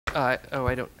Oh,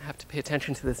 I don't have to pay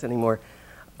attention to this anymore.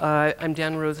 I'm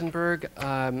Dan Rosenberg.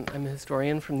 I'm a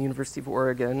historian from the University of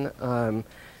Oregon.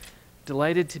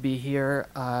 Delighted to be here.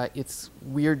 It's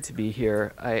weird to be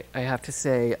here. I have to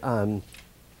say,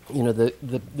 you know,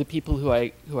 the people who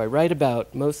I write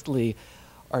about mostly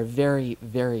are very,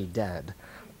 very dead.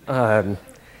 And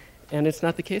it's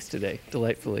not the case today,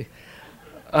 delightfully.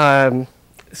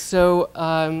 So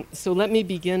let me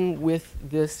begin with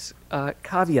this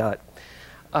caveat.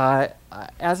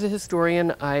 As a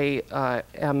historian, I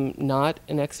am not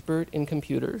an expert in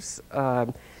computers.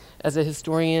 As a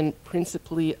historian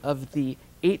principally of the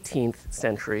 18th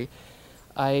century,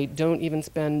 I don't even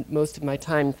spend most of my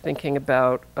time thinking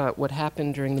about what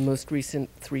happened during the most recent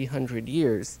 300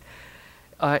 years.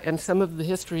 And some of the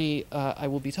history I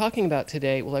will be talking about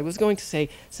today, well, I was going to say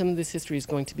some of this history is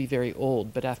going to be very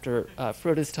old, but after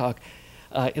Froda's talk,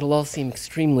 it'll all seem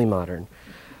extremely modern.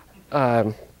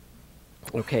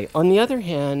 Okay, on the other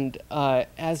hand,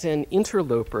 as an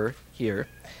interloper here,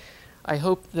 I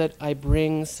hope that I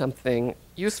bring something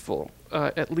useful,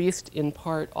 at least in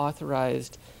part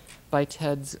authorized by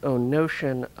Ted's own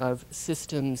notion of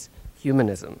systems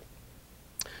humanism.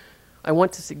 I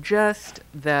want to suggest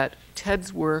that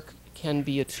Ted's work can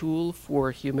be a tool for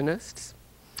humanists.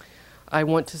 I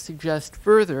want to suggest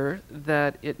further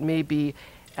that it may be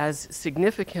as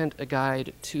significant a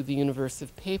guide to the universe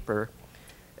of paper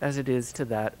as it is to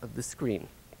that of the screen.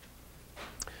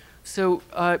 So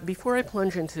before I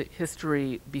plunge into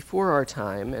history before our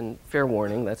time, and fair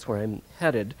warning, that's where I'm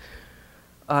headed,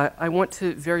 I want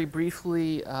to very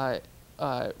briefly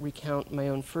recount my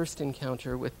own first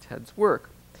encounter with Ted's work.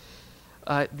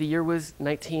 The year was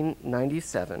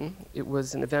 1997. It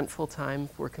was an eventful time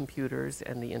for computers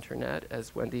and the internet,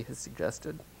 as Wendy has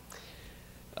suggested.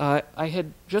 I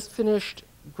had just finished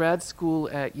grad school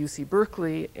at UC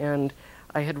Berkeley, and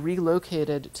I had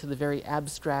relocated to the very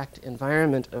abstract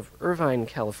environment of Irvine,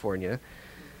 California,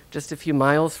 just a few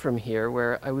miles from here,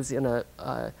 where I was in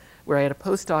where I had a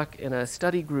postdoc in a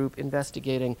study group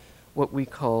investigating what we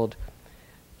called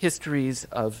histories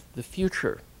of the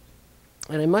future.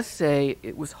 And I must say,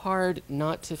 it was hard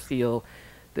not to feel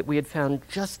that we had found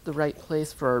just the right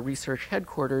place for our research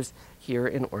headquarters here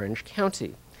in Orange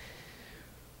County.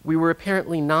 We were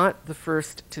apparently not the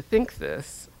first to think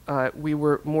this. We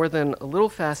were more than a little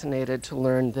fascinated to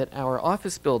learn that our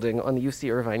office building on the UC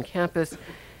Irvine campus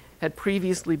had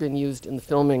previously been used in the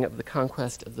filming of The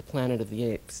Conquest of the Planet of the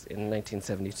Apes in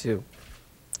 1972.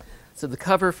 So the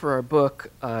cover for our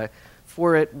book,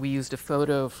 for it, we used a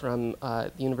photo from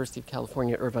the University of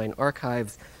California Irvine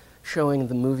archives showing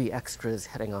the movie extras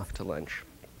heading off to lunch.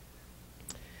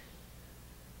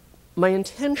 My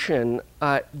intention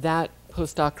that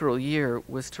postdoctoral year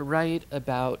was to write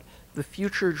about the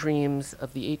future dreams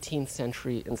of the 18th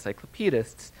century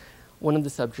encyclopedists, one of the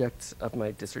subjects of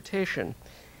my dissertation.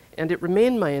 And it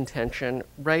remained my intention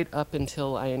right up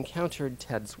until I encountered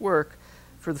Ted's work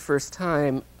for the first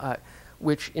time,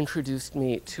 which introduced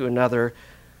me to another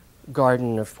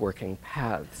garden of forking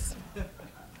paths.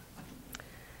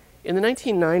 In the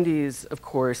 1990s, of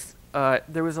course,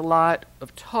 there was a lot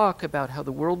of talk about how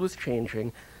the world was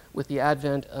changing with the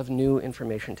advent of new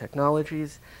information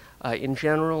technologies in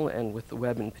general and with the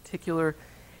web in particular.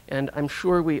 And I'm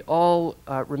sure we all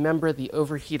remember the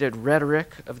overheated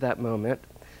rhetoric of that moment.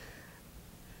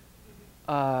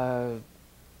 Not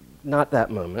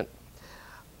that moment.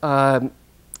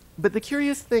 But the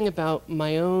curious thing about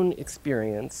my own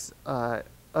experience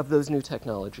of those new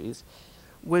technologies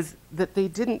was that they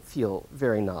didn't feel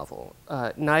very novel,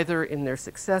 neither in their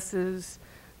successes,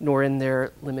 nor in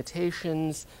their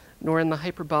limitations, nor in the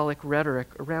hyperbolic rhetoric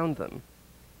around them.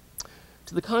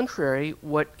 To the contrary,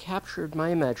 what captured my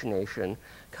imagination,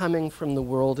 coming from the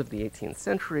world of the 18th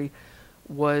century,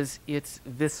 was its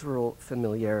visceral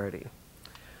familiarity.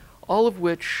 All of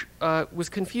which was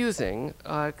confusing,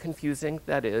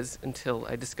 that is, until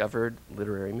I discovered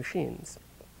literary machines.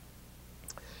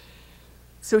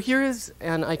 So here is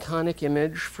an iconic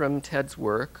image from Ted's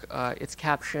work. Its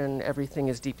caption, "Everything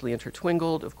is deeply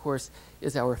intertwingled," of course,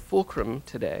 is our fulcrum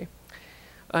today.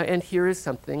 And here is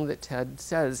something that Ted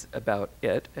says about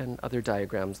it and other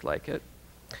diagrams like it.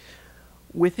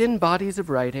 Within bodies of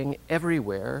writing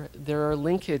everywhere, there are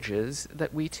linkages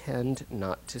that we tend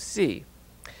not to see.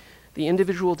 The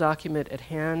individual document at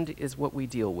hand is what we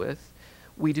deal with.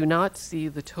 We do not see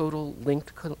the total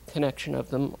linked collection of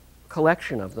them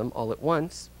all at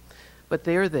once, but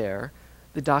they are there,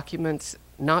 the documents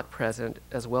not present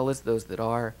as well as those that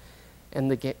are,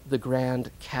 and the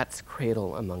grand cat's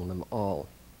cradle among them all.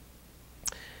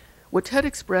 What Ted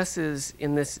expresses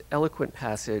in this eloquent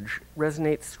passage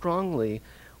resonates strongly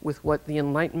with what the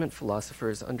Enlightenment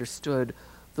philosophers understood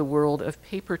the world of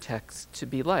paper text to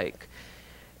be like.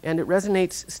 And it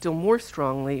resonates still more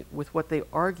strongly with what they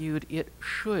argued it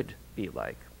should be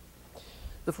like.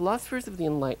 The philosophers of the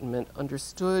Enlightenment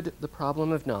understood the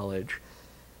problem of knowledge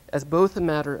as both a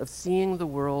matter of seeing the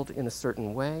world in a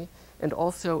certain way and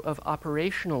also of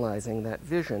operationalizing that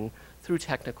vision through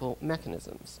technical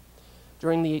mechanisms.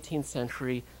 During the 18th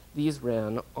century, these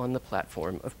ran on the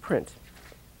platform of print.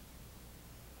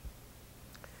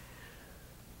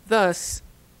 Thus,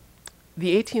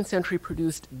 the 18th century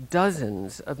produced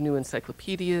dozens of new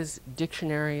encyclopedias,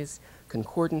 dictionaries,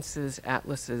 concordances,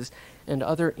 atlases, and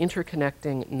other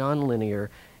interconnecting, nonlinear,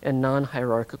 and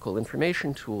non-hierarchical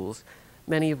information tools,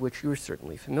 many of which you are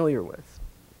certainly familiar with.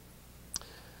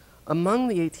 Among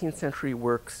the 18th century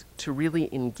works to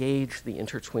really engage the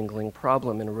intertwingling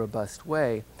problem in a robust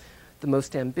way, the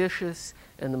most ambitious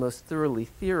and the most thoroughly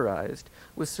theorized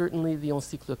was certainly the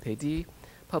Encyclopédie,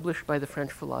 published by the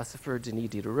French philosopher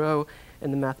Denis Diderot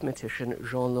and the mathematician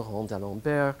Jean-Laurent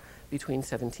d'Alembert between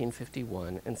 1751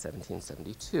 and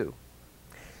 1772.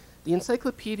 The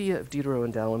Encyclopedia of Diderot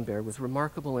and d'Alembert was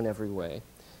remarkable in every way.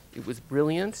 It was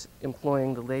brilliant,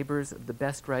 employing the labors of the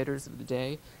best writers of the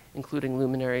day, including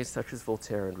luminaries such as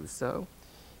Voltaire and Rousseau.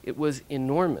 It was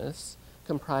enormous,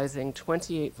 comprising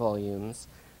 28 volumes,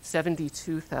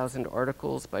 72,000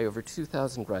 articles by over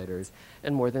 2,000 writers,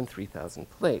 and more than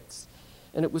 3,000 plates.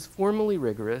 And it was formally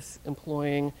rigorous,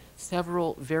 employing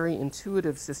several very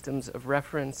intuitive systems of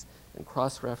reference and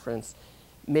cross-reference,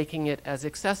 making it as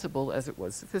accessible as it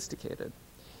was sophisticated.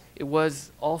 It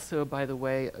was also, by the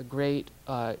way, a great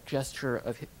gesture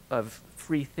of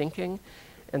free thinking,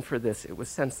 and for this it was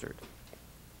censored.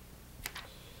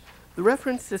 The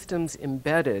reference systems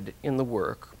embedded in the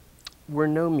work were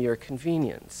no mere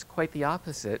convenience. Quite the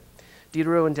opposite.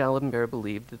 Diderot and d'Alembert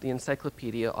believed that the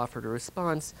encyclopedia offered a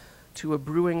response to a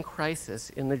brewing crisis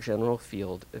in the general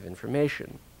field of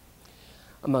information.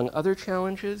 Among other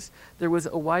challenges, there was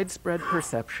a widespread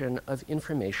perception of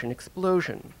information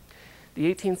explosion.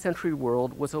 The 18th century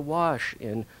world was awash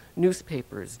in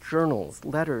newspapers, journals,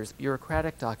 letters,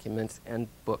 bureaucratic documents, and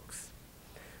books.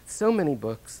 So many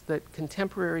books that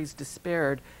contemporaries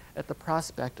despaired at the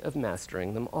prospect of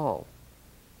mastering them all.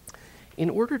 In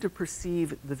order to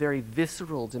perceive the very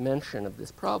visceral dimension of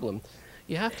this problem,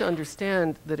 you have to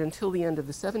understand that until the end of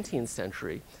the 17th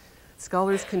century,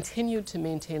 scholars continued to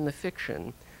maintain the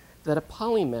fiction that a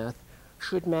polymath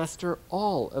should master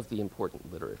all of the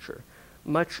important literature,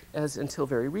 much as until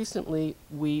very recently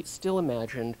we still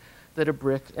imagined that a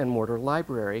brick and mortar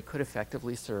library could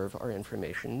effectively serve our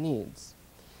information needs.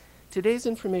 Today's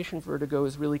information vertigo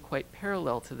is really quite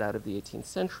parallel to that of the 18th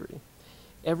century.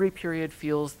 Every period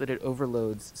feels that it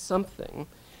overloads something.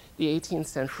 The 18th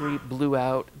century blew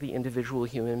out the individual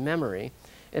human memory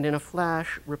and in a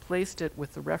flash replaced it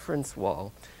with the reference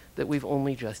wall that we've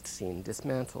only just seen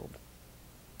dismantled.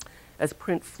 As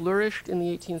print flourished in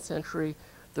the 18th century,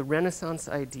 the Renaissance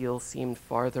ideal seemed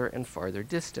farther and farther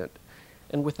distant.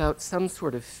 And without some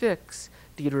sort of fix,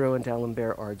 Diderot and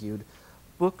d'Alembert argued,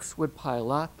 books would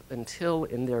pile up until,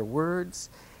 in their words,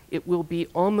 it will be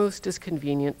almost as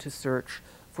convenient to search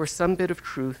for some bit of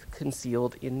truth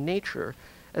concealed in nature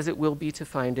as it will be to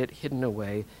find it hidden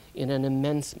away in an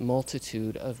immense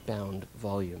multitude of bound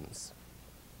volumes.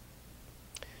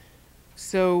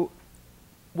 So,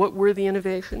 what were the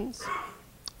innovations?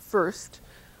 First,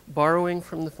 borrowing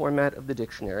from the format of the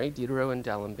dictionary, Diderot and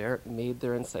d'Alembert made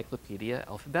their encyclopedia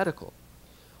alphabetical.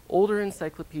 Older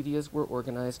encyclopedias were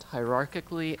organized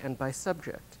hierarchically and by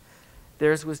subject.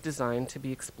 Theirs was designed to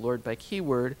be explored by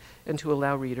keyword and to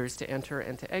allow readers to enter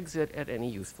and to exit at any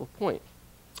useful point.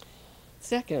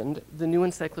 Second, the new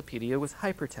encyclopedia was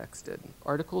hypertexted.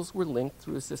 Articles were linked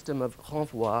through a system of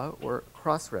renvoi or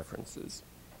cross-references.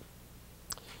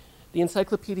 The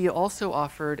encyclopedia also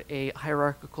offered a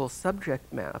hierarchical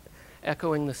subject map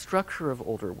echoing the structure of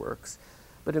older works,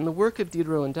 but in the work of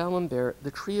Diderot and d'Alembert,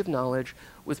 the tree of knowledge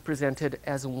was presented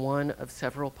as one of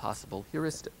several possible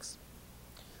heuristics.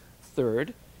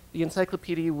 Third, the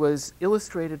encyclopedia was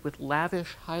illustrated with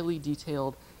lavish, highly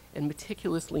detailed, and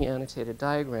meticulously annotated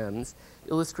diagrams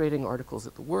illustrating articles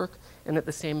of the work and at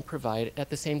the same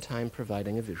time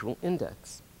providing a visual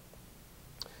index.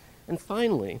 And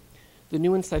finally, the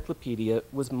new encyclopedia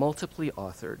was multiply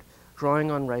authored,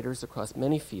 drawing on writers across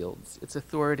many fields. Its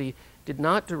authority did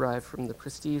not derive from the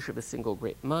prestige of a single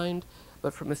great mind,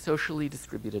 but from a socially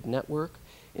distributed network.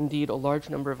 Indeed, a large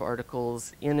number of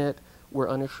articles in it were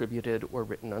unattributed or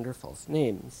written under false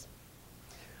names.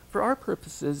 For our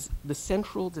purposes, the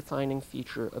central defining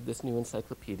feature of this new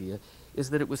encyclopedia is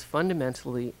that it was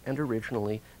fundamentally and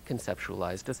originally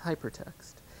conceptualized as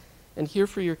hypertext. And here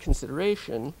for your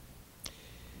consideration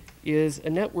is a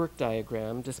network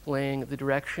diagram displaying the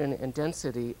direction and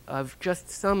density of just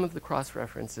some of the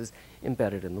cross-references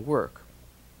embedded in the work.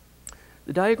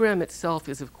 The diagram itself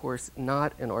is, of course,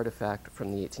 not an artifact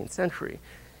from the 18th century.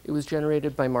 It was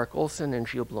generated by Marc Olson and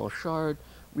Gilles Blanchard,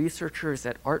 researchers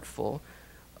at Artful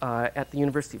at the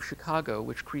University of Chicago,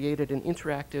 which created an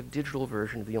interactive digital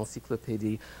version of the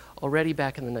Encyclopédie already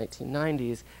back in the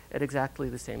 1990s at exactly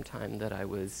the same time that I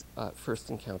was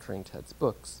first encountering Ted's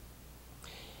books.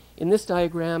 In this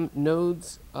diagram,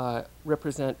 nodes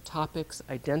represent topics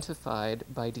identified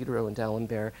by Diderot and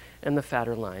D'Alembert, and the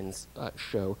fatter lines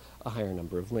show a higher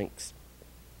number of links.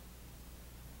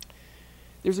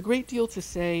 There's a great deal to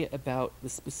say about the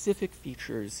specific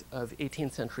features of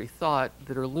 18th century thought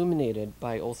that are illuminated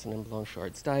by Olson and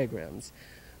Blanchard's diagrams.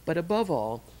 But above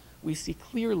all, we see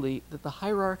clearly that the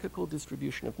hierarchical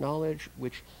distribution of knowledge,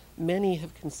 which many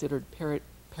have considered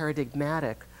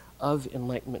paradigmatic of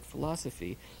Enlightenment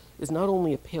philosophy, is not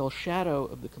only a pale shadow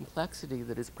of the complexity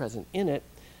that is present in it,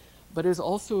 but is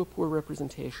also a poor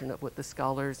representation of what the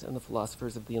scholars and the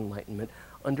philosophers of the Enlightenment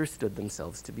understood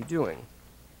themselves to be doing.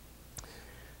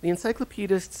 The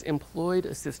encyclopedists employed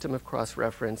a system of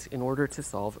cross-reference in order to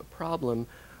solve a problem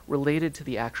related to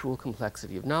the actual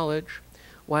complexity of knowledge,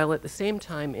 while at the same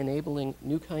time enabling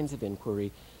new kinds of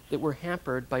inquiry that were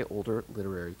hampered by older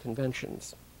literary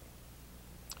conventions.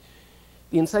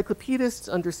 The encyclopedists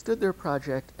understood their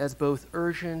project as both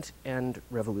urgent and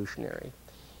revolutionary.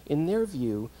 In their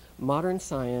view, modern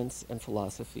science and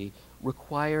philosophy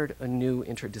required a new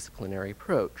interdisciplinary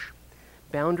approach.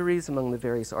 Boundaries among the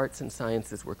various arts and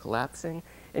sciences were collapsing,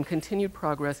 and continued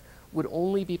progress would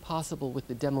only be possible with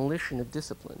the demolition of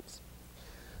disciplines.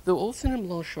 Though Olson and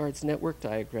Blanchard's network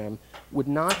diagram would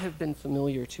not have been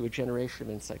familiar to a generation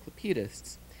of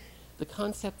encyclopedists, the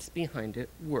concepts behind it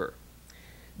were.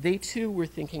 They too were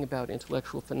thinking about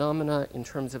intellectual phenomena in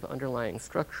terms of underlying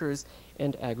structures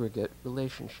and aggregate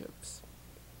relationships.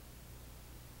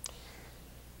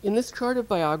 In this chart of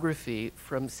biography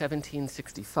from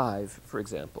 1765, for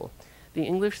example, the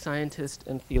English scientist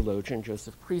and theologian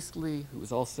Joseph Priestley, who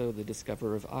was also the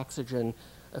discoverer of oxygen,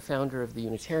 a founder of the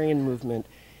Unitarian movement,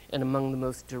 and among the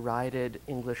most derided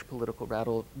English political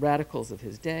radicals of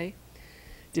his day,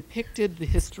 depicted the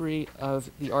history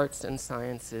of the arts and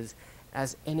sciences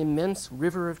as an immense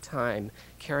river of time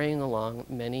carrying along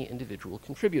many individual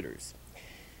contributors.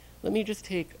 Let me just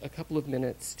take a couple of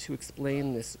minutes to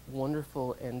explain this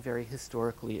wonderful and very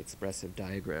historically expressive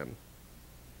diagram.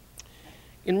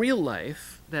 In real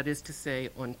life, that is to say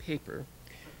on paper,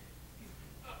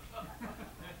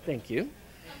 thank you,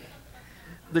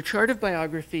 the chart of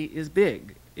biography is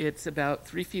big. It's about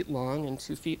 3 feet long and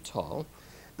 2 feet tall.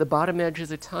 The bottom edge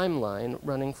is a timeline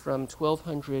running from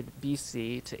 1200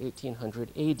 BC to 1800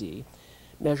 AD,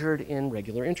 measured in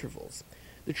regular intervals.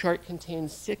 The chart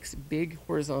contains 6 big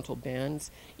horizontal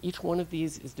bands. Each one of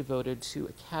these is devoted to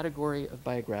a category of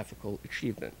biographical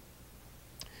achievement.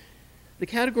 The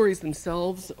categories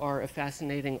themselves are a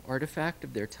fascinating artifact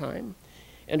of their time,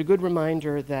 and a good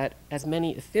reminder that as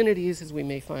many affinities as we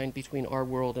may find between our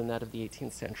world and that of the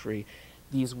 18th century,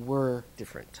 these were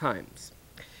different times.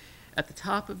 At the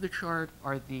top of the chart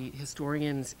are the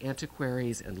historians,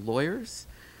 antiquaries, and lawyers.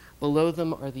 Below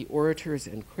them are the orators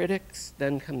and critics.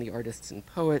 Then come the artists and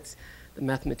poets, the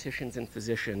mathematicians and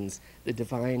physicians, the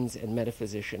divines and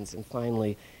metaphysicians, and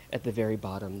finally, at the very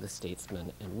bottom, the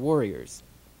statesmen and warriors.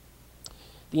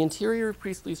 The interior of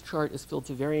Priestley's chart is filled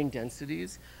to varying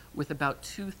densities with about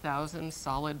 2,000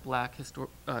 solid black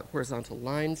horizontal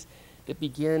lines that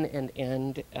begin and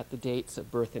end at the dates of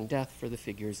birth and death for the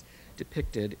figures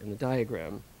depicted in the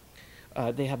diagram.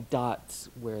 They have dots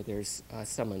where there's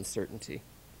some uncertainty.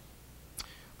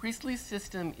 Priestley's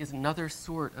system is another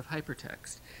sort of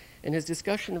hypertext, and his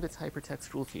discussion of its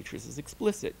hypertextual features is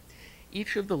explicit.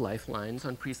 Each of the lifelines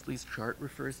on Priestley's chart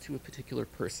refers to a particular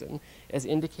person, as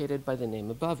indicated by the name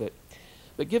above it.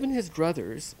 But given his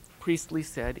druthers, Priestley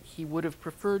said he would have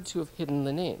preferred to have hidden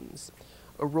the names.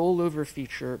 A rollover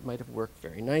feature might have worked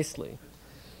very nicely.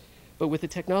 But with the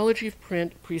technology of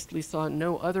print, Priestley saw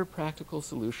no other practical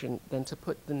solution than to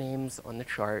put the names on the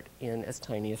chart in as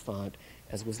tiny a font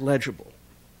as was legible.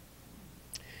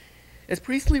 As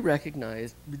Priestley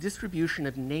recognized, the distribution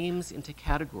of names into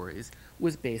categories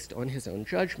was based on his own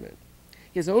judgment.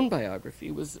 His own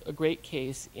biography was a great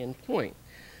case in point.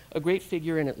 A great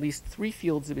figure in at least 3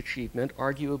 fields of achievement.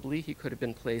 Arguably, he could have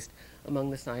been placed among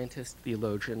the scientists,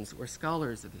 theologians, or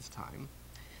scholars of his time.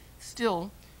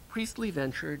 Still, Priestley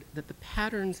ventured that the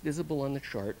patterns visible on the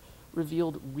chart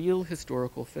revealed real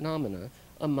historical phenomena,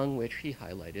 among which he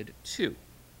highlighted 2.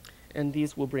 and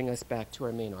these will bring us back to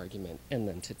our main argument and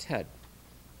then to Ted.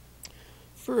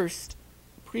 First,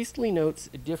 Priestley notes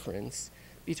a difference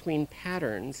between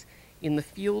patterns in the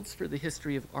fields for the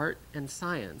history of art and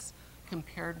science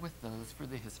compared with those for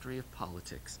the history of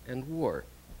politics and war.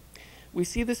 We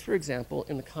see this, for example,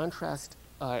 in the contrast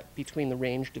between the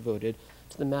range devoted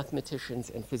to the mathematicians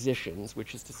and physicians,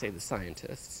 which is to say the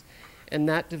scientists, and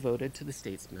that devoted to the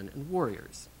statesmen and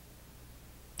warriors.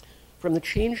 From the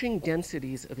changing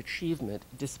densities of achievement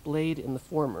displayed in the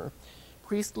former,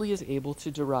 Priestley is able to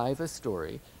derive a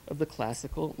story of the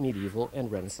classical, medieval,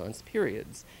 and Renaissance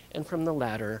periods, and from the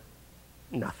latter,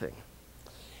 nothing.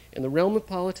 In the realm of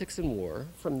politics and war,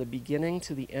 from the beginning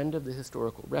to the end of the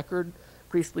historical record,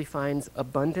 Priestley finds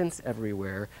abundance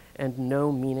everywhere and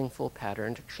no meaningful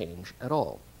patterned change at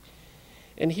all.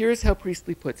 And here's how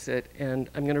Priestley puts it, and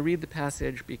I'm going to read the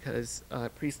passage because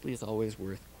Priestley is always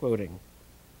worth quoting.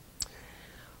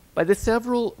 By the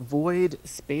several void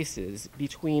spaces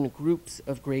between groups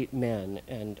of great men,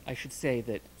 and I should say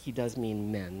that he does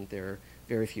mean men, there are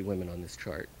very few women on this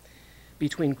chart,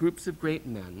 between groups of great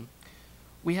men,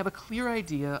 we have a clear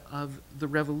idea of the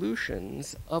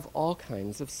revolutions of all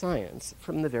kinds of science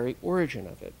from the very origin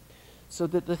of it, so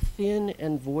that the thin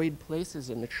and void places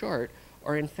in the chart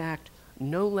are in fact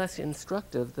no less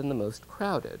instructive than the most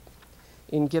crowded,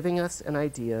 in giving us an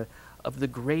idea of the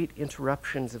great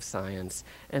interruptions of science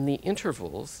and the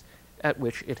intervals at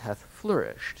which it hath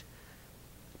flourished.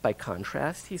 By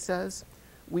contrast, he says,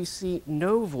 we see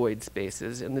no void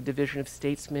spaces in the division of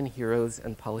statesmen, heroes,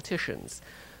 and politicians.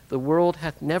 The world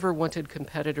hath never wanted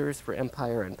competitors for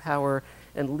empire and power,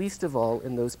 and least of all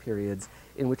in those periods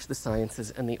in which the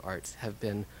sciences and the arts have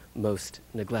been most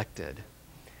neglected.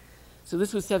 So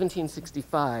this was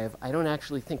 1765. I don't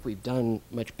actually think we've done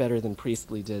much better than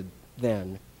Priestley did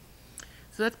then.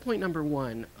 So that's point number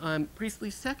one.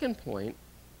 Priestley's second point,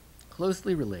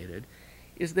 closely related,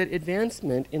 is that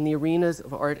advancement in the arenas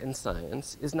of art and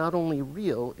science is not only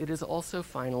real, it is also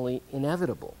finally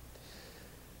inevitable.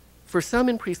 For some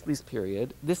in Priestley's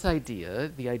period, this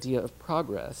idea, the idea of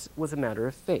progress, was a matter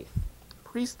of faith.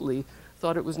 Priestley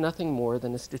thought it was nothing more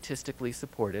than a statistically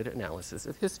supported analysis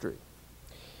of history.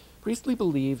 Priestley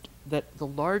believed that the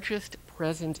largest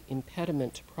present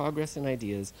impediment to progress in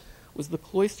ideas was the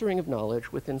cloistering of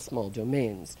knowledge within small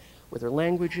domains, whether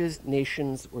languages,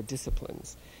 nations, or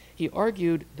disciplines. He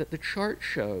argued that the chart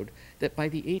showed that by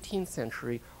the 18th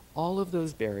century, all of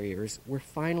those barriers were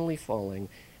finally falling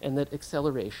and that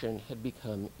acceleration had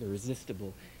become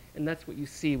irresistible. And that's what you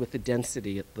see with the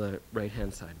density at the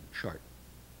right-hand side of the chart.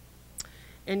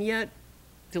 And yet,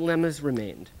 dilemmas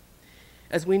remained.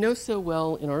 As we know so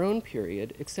well in our own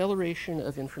period, acceleration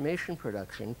of information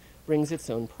production brings its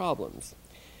own problems.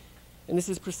 And this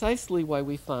is precisely why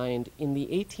we find in the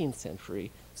 18th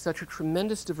century such a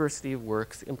tremendous diversity of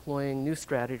works employing new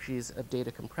strategies of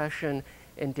data compression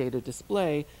and data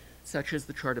display, such as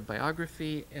the chart of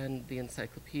biography and the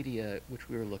encyclopedia, which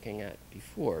we were looking at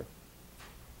before.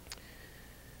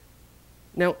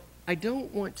 Now, I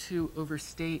don't want to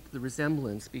overstate the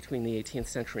resemblance between the 18th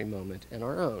century moment and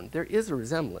our own. There is a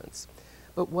resemblance.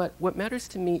 But what matters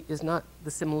to me is not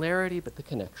the similarity, but the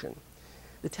connection.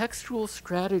 The textual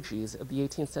strategies of the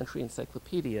 18th century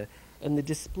encyclopedia and the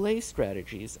display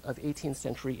strategies of 18th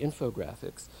century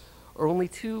infographics are only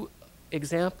two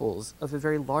examples of a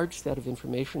very large set of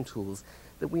information tools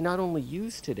that we not only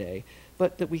use today,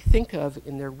 but that we think of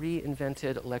in their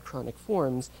reinvented electronic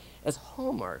forms as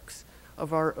hallmarks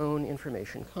of our own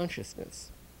information consciousness.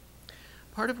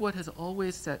 Part of what has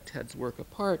always set Ted's work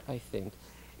apart, I think,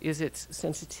 is its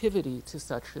sensitivity to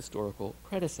such historical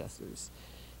predecessors.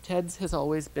 Ted's has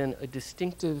always been a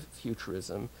distinctive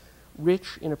futurism,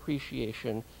 rich in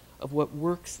appreciation of what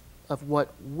works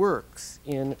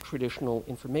in traditional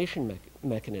information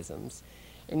mechanisms,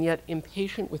 and yet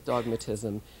impatient with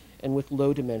dogmatism and with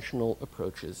low-dimensional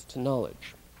approaches to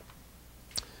knowledge.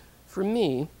 For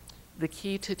me, the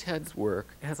key to Ted's work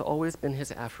has always been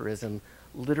his aphorism,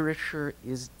 literature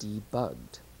is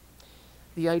debugged.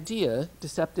 The idea,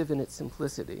 deceptive in its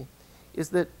simplicity, is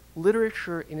that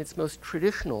literature in its most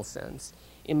traditional sense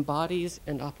embodies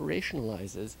and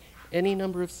operationalizes any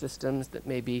number of systems that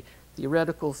may be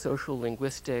theoretical, social,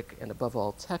 linguistic, and above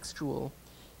all textual,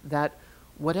 that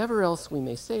whatever else we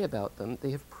may say about them,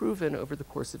 they have proven over the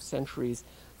course of centuries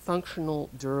functional,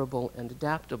 durable, and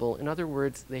adaptable. In other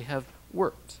words, they have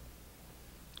worked,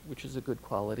 which is a good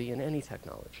quality in any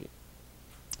technology.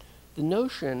 The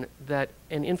notion that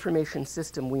an information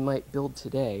system we might build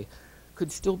today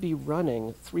could still be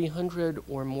running 300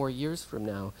 or more years from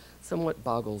now somewhat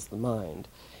boggles the mind.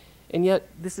 And yet,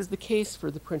 this is the case for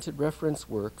the printed reference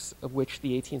works of which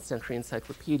the 18th century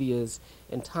encyclopedias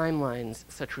and timelines,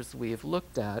 such as we have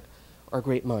looked at, are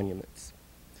great monuments.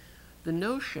 The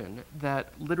notion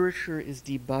that literature is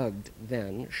debugged,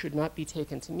 then, should not be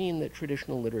taken to mean that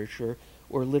traditional literature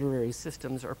or literary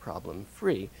systems are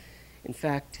problem-free. In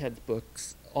fact, Ted's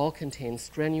books all contain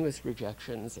strenuous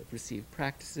rejections of received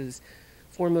practices,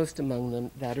 foremost among them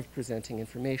that of presenting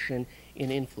information in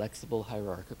inflexible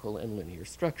hierarchical and linear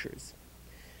structures.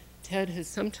 Ted has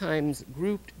sometimes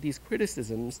grouped these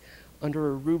criticisms under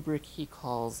a rubric he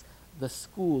calls the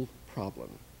school problem.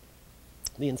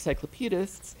 The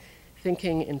encyclopedists,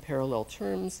 thinking in parallel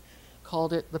terms,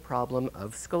 called it the problem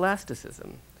of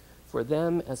scholasticism. For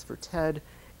them, as for Ted,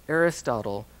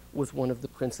 Aristotle was one of the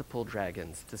principal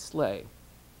dragons to slay.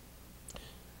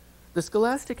 The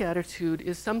scholastic attitude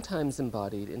is sometimes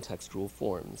embodied in textual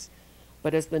forms,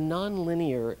 but as the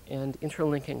nonlinear and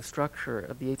interlinking structure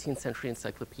of the 18th century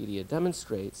encyclopedia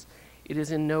demonstrates, it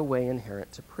is in no way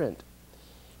inherent to print.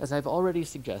 As I've already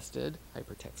suggested,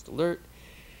 hypertext alert,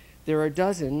 there are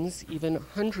dozens, even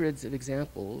hundreds of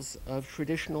examples of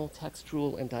traditional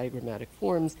textual and diagrammatic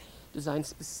forms designed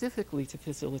specifically to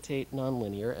facilitate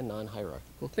nonlinear and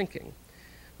non-hierarchical thinking.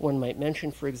 One might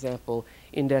mention, for example,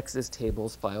 indexes,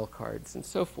 tables, file cards, and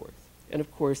so forth. And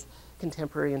of course,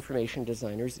 contemporary information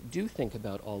designers do think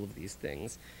about all of these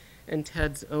things, and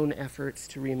Ted's own efforts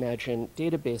to reimagine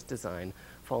database design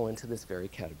fall into this very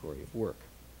category of work.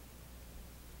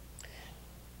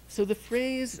 So the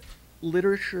phrase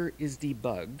literature is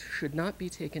debugged should not be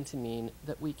taken to mean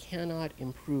that we cannot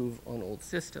improve on old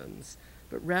systems,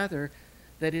 but rather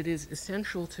that it is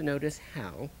essential to notice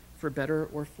how, for better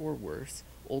or for worse,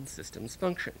 old systems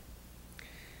function.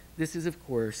 This is, of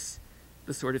course,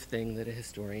 the sort of thing that a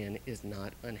historian is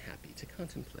not unhappy to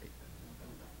contemplate.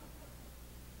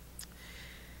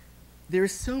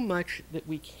 There's so much that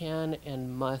we can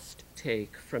and must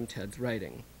take from Ted's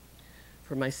writing.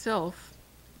 For myself,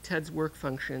 Ted's work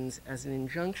functions as an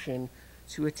injunction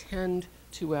to attend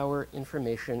to our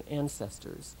information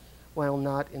ancestors while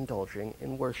not indulging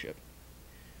in worship.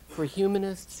 For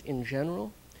humanists in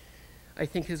general, I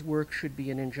think his work should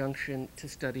be an injunction to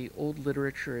study old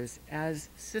literatures as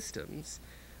systems,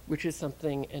 which is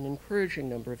something an encouraging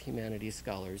number of humanities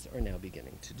scholars are now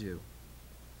beginning to do.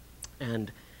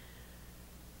 And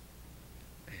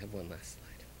I have one last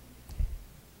slide.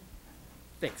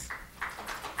 Thanks.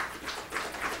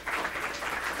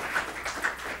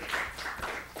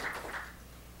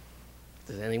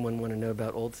 Does anyone want to know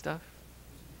about old stuff?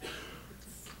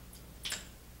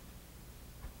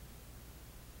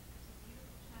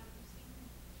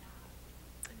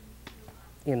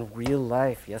 In real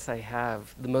life, yes, I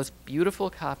have. The most beautiful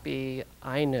copy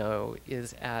I know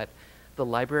is at the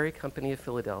Library Company of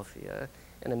Philadelphia,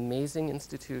 an amazing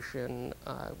institution,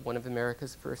 one of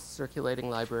America's first circulating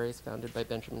libraries, founded by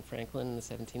Benjamin Franklin in the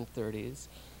 1730s.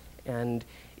 And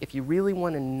if you really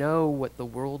want to know what the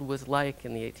world was like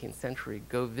in the 18th century,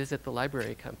 go visit the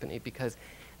Library Company, because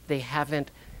they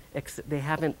haven't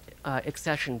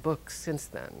accessioned books since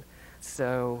then.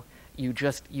 So you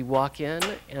walk in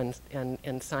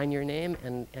and sign your name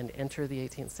and enter the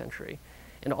 18th century,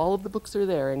 and all of the books are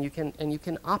there, and you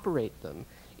can operate them.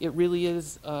 It really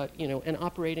is an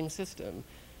operating system,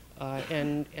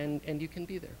 and you can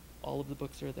be there. All of the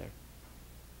books are there.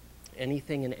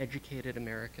 Anything an educated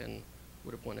American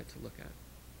would have wanted to look at.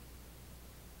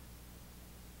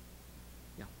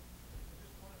 Yeah. I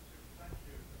just wanted to thank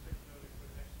you particularly for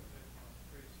the explanation on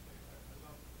priestly. I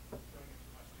love showing it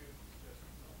to my students, just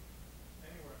not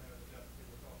anywhere near the depth we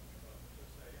were talking about, but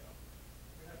just say,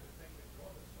 we had to think of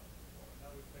all this stuff before, and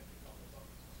now we've picked a couple of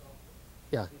buckets of software.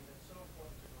 Yeah. It's so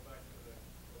important to go back to the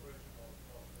original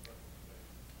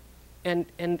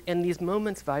representation. And these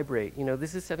moments vibrate.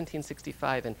 This is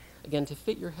 1765, and again, to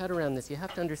fit your head around this, you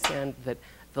have to understand that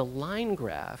the line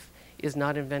graph is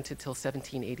not invented till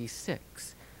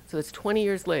 1786. So it's 20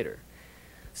 years later.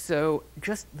 So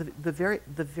just the very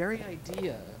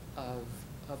idea of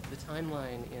the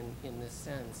timeline in this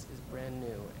sense is brand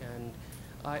new,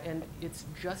 and it's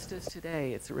just as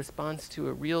today. It's a response to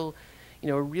a real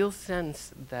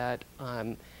sense that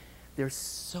there's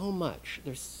so much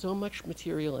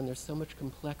material and there's so much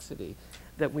complexity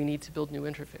that we need to build new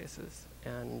interfaces.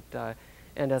 And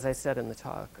as I said in the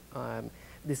talk,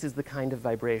 this is the kind of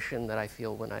vibration that I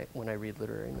feel when I read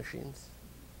literary machines.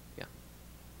 Yeah.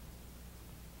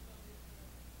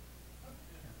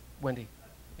 Wendy.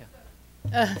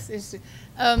 Yeah.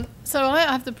 So I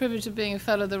have the privilege of being a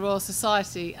fellow of the Royal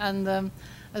Society, and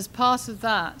as part of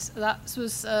that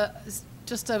was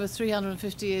just over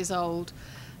 350 years old.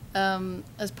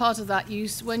 as part of that,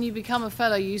 when you become a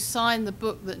fellow, you sign the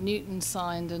book that Newton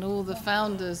signed, and all the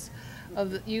founders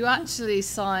of you actually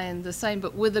sign the same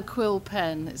book with a quill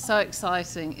pen. It's so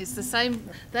exciting. It's the same.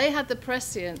 They had the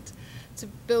prescient to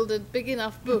build a big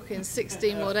enough book in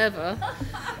 16 whatever.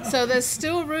 So there's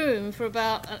still room for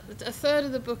about a third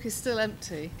of the book is still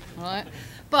empty, right?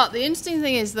 But the interesting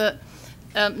thing is that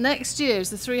next year is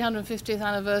the 350th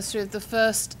anniversary of the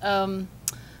first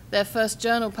their first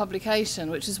journal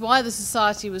publication, which is why the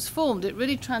society was formed. It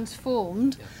really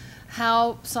transformed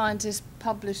how scientists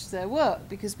published their work,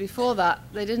 because before that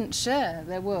they didn't share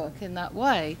their work in that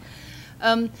way.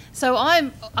 So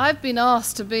I've been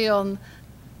asked to be on,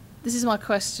 this is my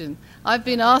question, I've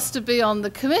been asked to be on the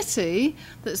committee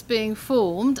that's being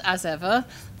formed, as ever,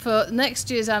 for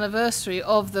next year's anniversary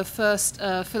of the first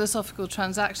philosophical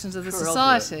transactions of the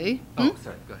society. Oh,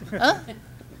 sorry, go ahead. Huh?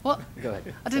 What? Go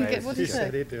ahead. I didn't get, what did you say?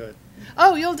 Said he'd do it.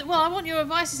 Oh, well, I want your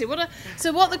advice. You see,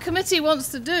 so what the committee wants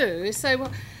to do is say,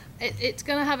 well, it's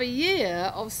going to have a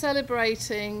year of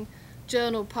celebrating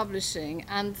journal publishing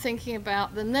and thinking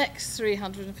about the next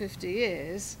 350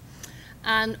 years.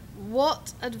 And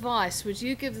what advice would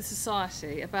you give the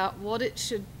society about what it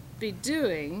should be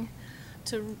doing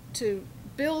to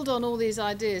build on all these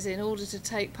ideas in order to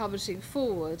take publishing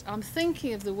forward? I'm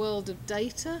thinking of the world of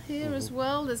data here as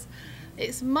well.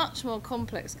 It's much more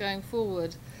complex going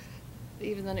forward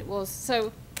even than it was.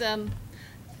 So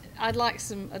I'd like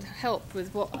some help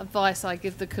with what advice I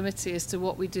give the committee as to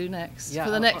what we do next for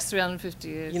the next 350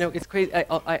 years. You know, it's crazy.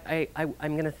 I'm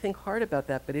going to think hard about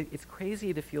that, but it's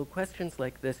crazy to field questions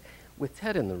like this with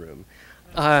Ted in the room.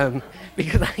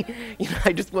 Because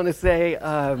I just want to say,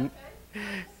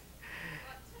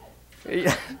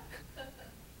 yeah,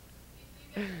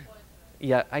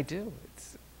 yeah, I do.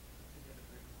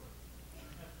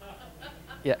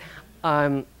 Yeah,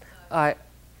 I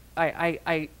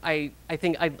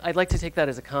think I'd like to take that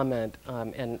as a comment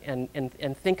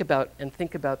and think about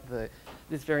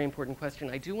this very important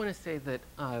question. I do want to say that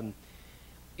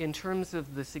in terms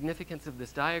of the significance of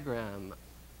this diagram,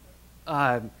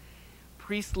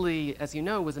 Priestley, as you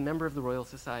know, was a member of the Royal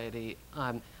Society.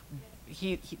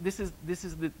 This is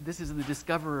the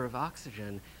discoverer of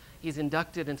oxygen. He's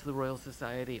inducted into the Royal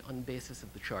Society on the basis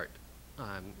of the chart,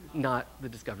 not the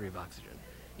discovery of oxygen.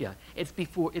 Yeah, it's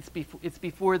before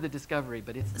the discovery,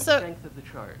 but it's the strength of the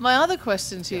chart. My other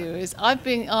question to you is, I've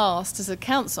been asked as a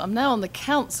council, I'm now on the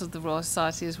council of the Royal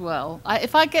Society as well.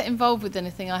 If I get involved with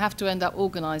anything, I have to end up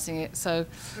organising it, so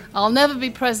I'll never be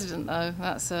president though,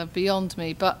 that's beyond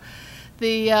me. But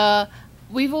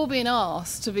we've all been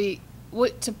asked to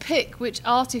pick which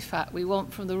artefact we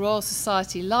want from the Royal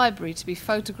Society library to be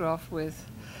photographed with.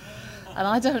 And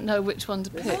I don't know which one to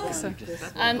pick. So.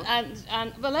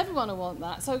 Well, everyone will want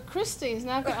that. So Christine's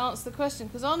now going to answer the question,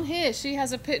 because on here she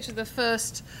has a picture of the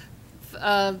first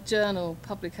journal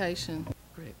publication.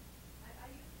 Great.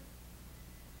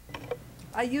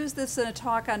 I used this in a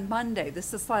talk on Monday. This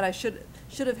is a slide I should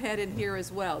have had in here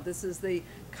as well. This is the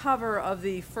cover of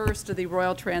the first of the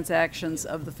Royal Transactions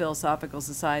of the Philosophical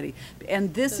Society.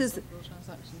 And this is...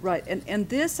 Right, and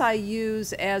this I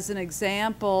use as an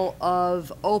example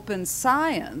of open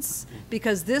science,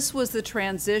 because this was the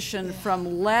transition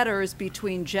from letters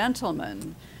between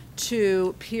gentlemen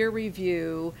to peer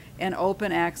review and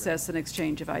open access and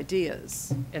exchange of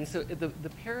ideas. And so the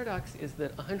paradox is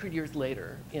that 100 years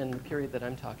later, in the period that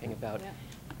I'm talking about,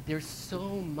 there's so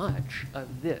much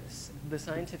of this. The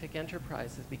scientific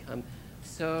enterprise has become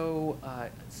so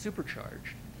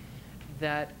supercharged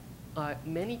that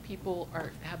many people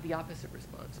have the opposite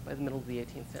response by the middle of the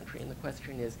 18th century, and the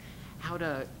question is how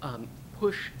to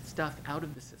push stuff out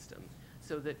of the system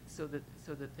so that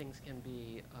things can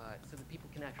be so that people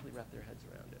can actually wrap their heads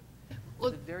around it. Well,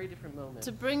 it's a very different moment.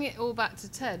 To bring it all back to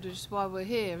Ted, which is why we're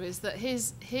here, is that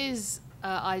his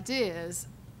ideas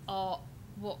are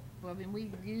what we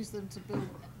use them to build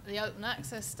the open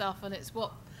access stuff, and it's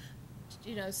what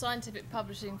scientific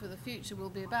publishing for the future will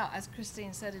be about, as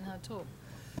Christine said in her talk.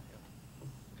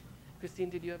 Christine,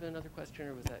 did you have another question,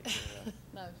 or was that your,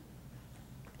 No.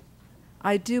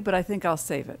 I do, but I think I'll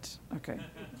save it. Okay.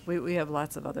 We have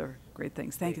lots of other great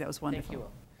things. Thank you. That was wonderful. Thank you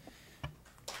all.